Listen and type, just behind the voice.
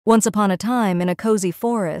Once upon a time, in a cozy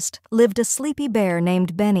forest, lived a sleepy bear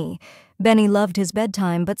named Benny. Benny loved his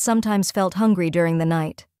bedtime but sometimes felt hungry during the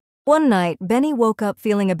night. One night, Benny woke up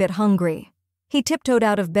feeling a bit hungry. He tiptoed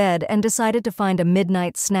out of bed and decided to find a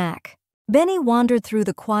midnight snack. Benny wandered through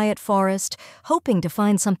the quiet forest, hoping to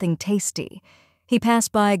find something tasty. He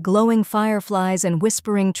passed by glowing fireflies and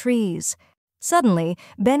whispering trees. Suddenly,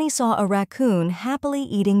 Benny saw a raccoon happily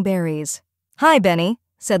eating berries. "Hi, Benny,"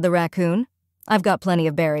 said the raccoon. "I've got plenty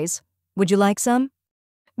of berries. Would you like some?"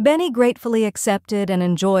 Benny gratefully accepted and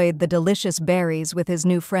enjoyed the delicious berries with his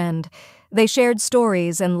new friend. They shared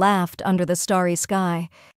stories and laughed under the starry sky.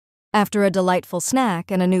 After a delightful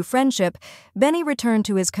snack and a new friendship, Benny returned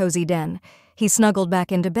to his cozy den. He snuggled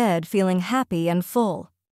back into bed, feeling happy and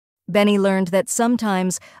full. Benny learned that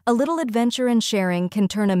sometimes a little adventure and sharing can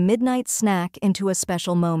turn a midnight snack into a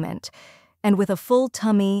special moment. And with a full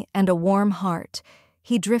tummy and a warm heart,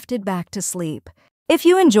 he drifted back to sleep. If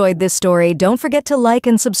you enjoyed this story, don't forget to like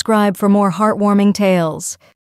and subscribe for more heartwarming tales.